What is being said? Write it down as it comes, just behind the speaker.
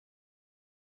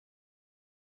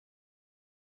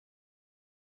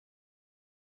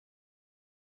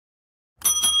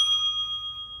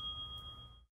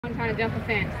trying to jump a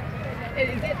fence. It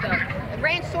is it though.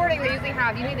 Ranch sorting, they usually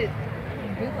have, you need to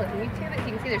Google it.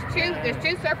 You can see there's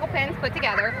two circle pins put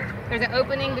together. There's an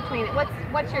opening between it.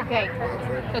 What's your gate?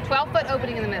 So 12-foot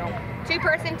opening in the middle.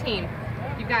 2-person team.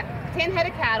 You've got 10 head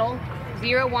of cattle,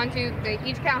 0, 1, 2.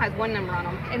 Each cow has one number on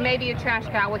them, and maybe a trash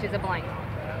cow, which is a blank.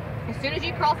 As soon as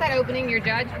you cross that opening, your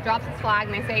judge drops his flag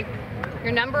and they say,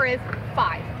 your number is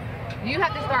 5. You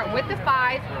have to start with the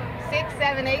 5, 6,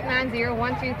 7, 8, 9, 0,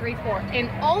 1, 2, 3, 4. And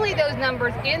only those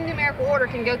numbers in numerical order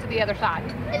can go to the other side.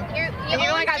 And you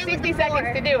only got 60 seconds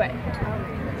to do it.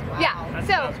 Yeah,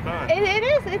 so it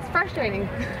is, it's frustrating.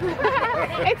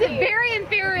 It's a very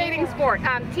infuriating sport.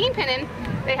 Team pinning,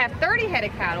 they have 30 head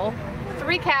of cattle,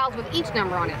 3 cows with each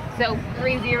number on it. So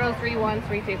 3 0s, 3 1s,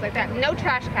 3 2s, like that. No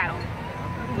trash cattle.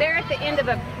 They're at the end of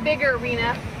a bigger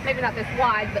arena, maybe not this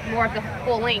wide, but more of the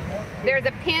full length. There's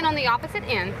a pin on the opposite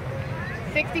end,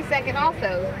 60-second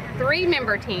also,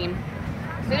 3-member team.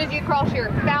 As soon as you cross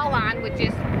your foul line, which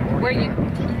is where you,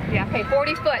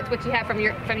 40 foot, which you have from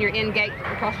your end gate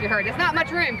across your herd. There's not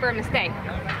much room for a mistake.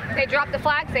 They drop the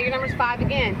flag, say your number's 5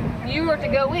 again. You are to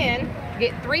go in,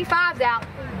 get 3 5s out,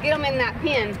 get them in that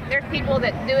pin. There's people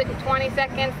that do it in 20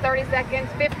 seconds, 30 seconds,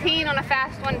 15 on a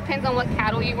fast one, depends on what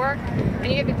cattle you work.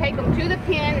 And you have to take them to the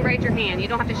pin, raise your hand. You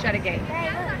don't have to shut a gate.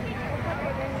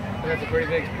 That's a pretty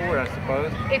big sport, I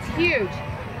suppose. It's huge.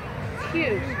 It's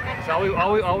huge. So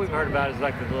all we've heard about is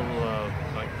like the little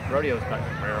like rodeo type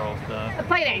of barrel stuff. The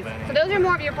play days. So those are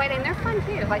more of your play days, and they're fun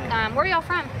too. Like, where are y'all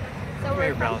from? So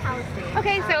we're from Palestine.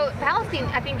 Okay, so Palestine,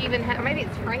 I think even, or maybe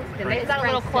it's Frankston. They've got a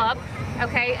little club.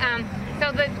 Okay,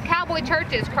 so the cowboy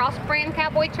churches, Cross-Brand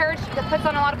Cowboy Church, that puts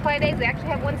on a lot of play days. They actually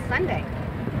have one Sunday.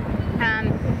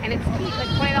 And it's cheap, like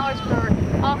 $20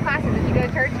 for all classes. If you go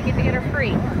to church, you get to enter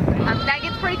free. That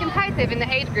gets pretty competitive in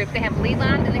the age groups. They have lead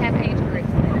lines and they have age groups.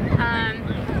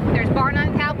 There's Bar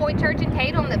None Cowboy Church in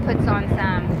Tatum that puts on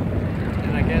some.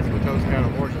 And I guess with those kind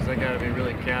of horses, they got to be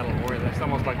really cattle oriented. It's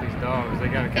almost like these dogs. They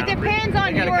got to kind of. It depends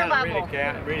on your level.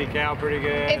 Read a cow pretty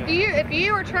good. If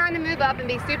you are trying to move up and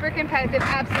be super competitive,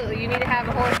 absolutely, you need to have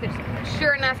a horse that's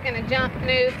sure enough going to jump,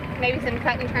 move, maybe some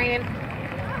cutting training.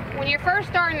 When you're first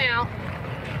starting out,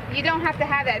 you don't have to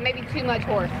have that, maybe too much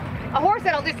horse. A horse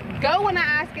that'll just go when I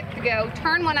ask it to go,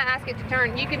 turn when I ask it to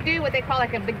turn. You can do what they call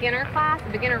like a beginner class,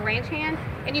 a beginner ranch hand,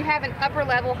 and you have an upper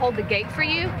level hold the gate for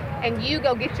you, and you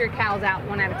go get your cows out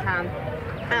one at a time.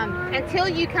 Until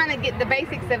you kind of get the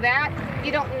basics of that,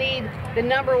 you don't need the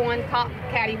 #1 top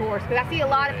caddy horse. Because I see a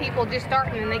lot of people just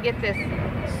starting and they get this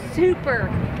super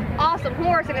awesome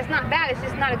horse, and it's not bad, it's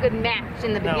just not a good match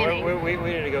in the beginning. We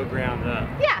need to go ground up.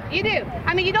 Yeah, you do.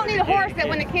 I mean, you don't need a horse that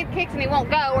when the kid kicks and he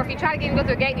won't go, or if you try to get him to go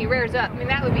through a gate and he rears up. I mean,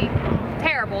 that would be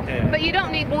terrible. Yeah. But you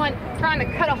don't need one trying to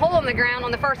cut a hole in the ground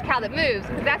on the first cow that moves,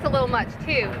 because that's a little much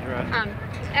too. That's right.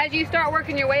 As you start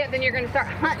working your way up, then you're going to start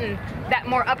hunting that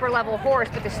more upper level horse,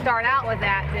 but to start out with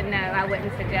that, then no, I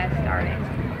wouldn't suggest starting.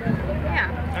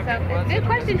 Yeah, okay, so well, good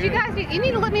questions. You guys, you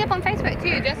need to look me up on Facebook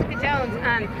too, Jessica Jones.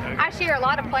 I share a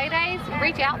lot of play days.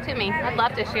 Reach out to me. I'd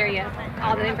love to share you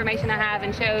all the information I have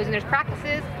and shows. And there's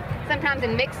practices. Sometimes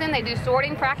in mixing, they do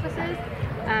sorting practices.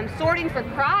 Sorting for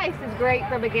Christ is great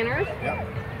for beginners. Yep.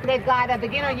 They've got a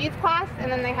beginner youth class, and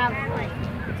then they have,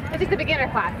 it's just a beginner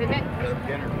class, isn't it?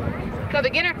 Beginner class. So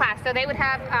beginner class. So they would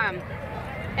have,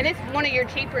 and it's one of your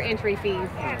cheaper entry fees.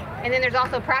 And then there's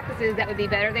also practices that would be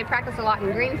better. They practice a lot in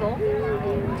Greensville.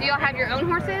 Do y'all have your own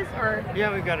horses, or?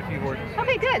 Yeah, we've got a few horses.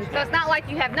 Okay, good. So it's not like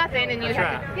you have nothing and you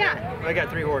have right. to, yeah. I got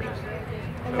 3 horses.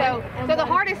 So the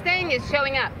hardest thing is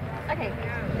showing up. Okay.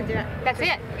 That's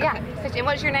it. Yeah. Okay. And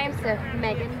what's your name? So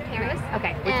Megan Harris.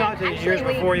 Okay. We talked to you years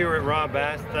before you were at Rob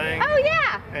Bass thing. Oh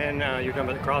yeah. And you're talking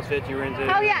about the CrossFit you were into.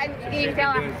 Oh yeah. And you fell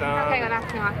off. Okay, well,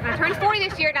 I turned 40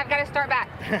 this year and I've got to start back.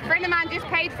 A friend of mine just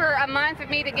paid for a month of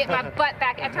me to get my butt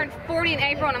back. I turned 40 in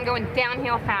April and I'm going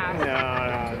downhill fast.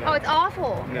 No. Oh, it's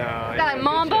awful. No. I've got a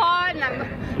mom bod and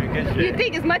I'm. You'd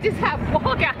think as much as I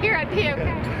walk out here, I'd be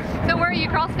okay. So where are you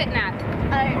CrossFitting at?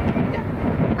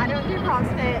 I don't do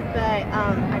CrossFit, but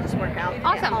I just work out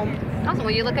at home. Awesome.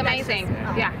 Well, you look amazing.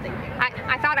 Just, yeah.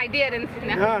 I thought I did, and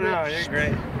No, you're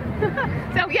great.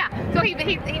 So yeah. So he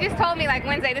just told me like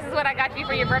Wednesday, this is what I got you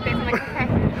for your birthday. So I'm like, okay.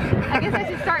 I guess I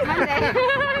should start Monday.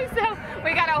 So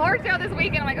we got a horse show this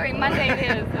weekend. I'm like, okay, Monday it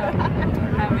is. So,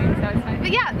 so it's fun.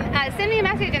 But yeah, send me a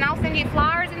message and I'll send you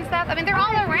flyers and stuff. I mean, they're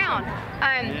all around.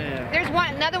 There's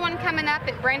another one coming up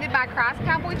at Branded by Christ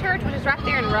Cowboy Church, which is right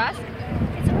there in Rusk.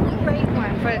 It's a really great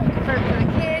one for the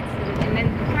kids, and then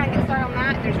kind of get started on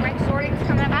that. There's ranch sortings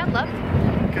coming up. I'd love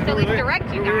to. 'cause to at least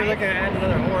direct you we were guys. looking at adding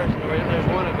another horse, and there's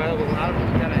one available. I'm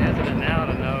kind of hesitant now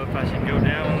to know if I should go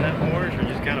down on that horse or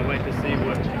just kind of wait to see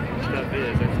what stuff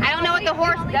is. I don't know what the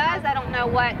horse does. I don't know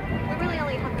what. We really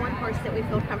only have one horse that we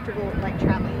feel comfortable like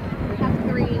traveling. We have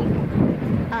 3.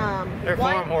 They're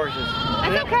farm horses.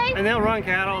 That's okay. And they'll run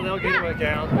cattle. They'll get with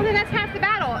cows. Well, then that's half the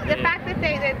battle. The fact that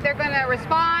they're going to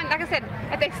respond, like I said,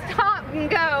 if they stop and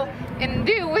go and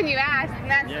do when you ask,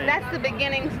 that's the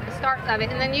beginning start of it.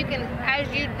 And then you can, as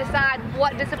you decide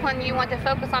what discipline you want to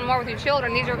focus on more with your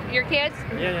children, these are your kids,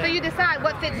 so you decide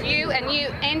what fits you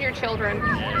and your children.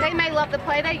 They may love the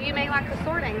play day, you may like the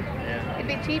sorting. It'd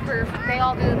be cheaper if they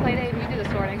all do the play day and you do the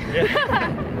sorting.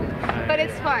 But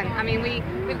it's fun. I mean,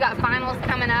 we've got finals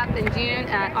coming up in June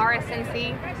at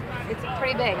RSNC. It's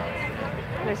pretty big.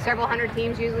 There's several hundred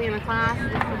teams usually in a class.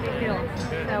 It's a big deal.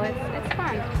 So it's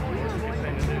fun.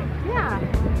 Yeah.